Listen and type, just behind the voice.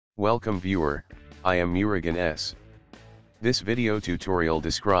Welcome viewer, I am Murugan S. This video tutorial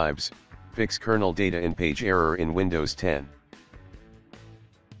describes, fix kernel data Inpage error in Windows 10.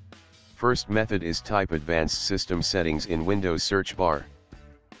 First method is type Advanced System Settings in Windows search bar.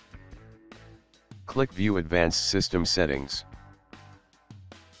 Click View Advanced System Settings.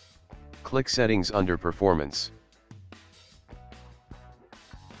 Click Settings under Performance.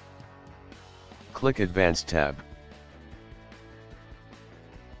 Click Advanced tab.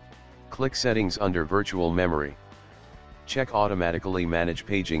 Click Settings under Virtual Memory. Check Automatically Manage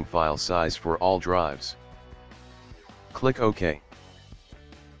Paging File Size for all drives. Click OK.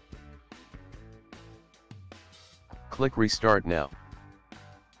 Click Restart Now.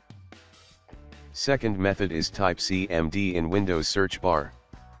 Second method is Type CMD in Windows search bar.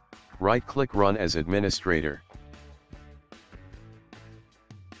 Right-click Run as Administrator.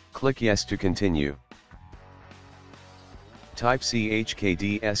 Click Yes to continue. Type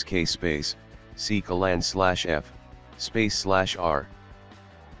CHKDSK space, C:/F, space/R.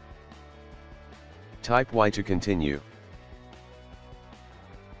 Type Y to continue.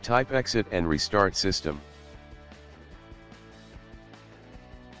 Type Exit and restart system.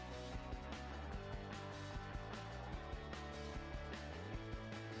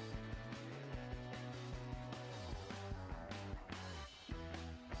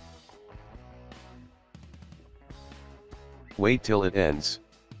 Wait till it ends.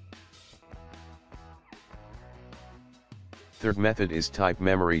 Third method is type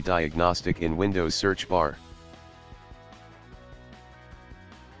Memory Diagnostic in Windows search bar.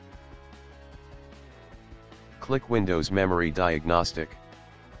 Click Windows Memory Diagnostic.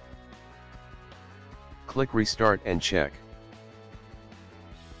 Click Restart and check.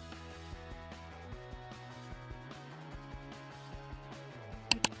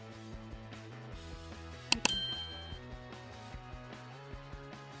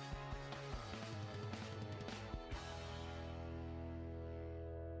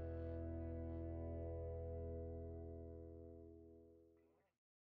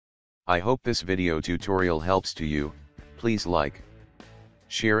 I hope this video tutorial helps to you. Please like,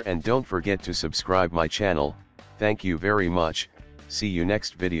 share and don't forget to subscribe my channel. Thank you very much. See you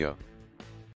next video.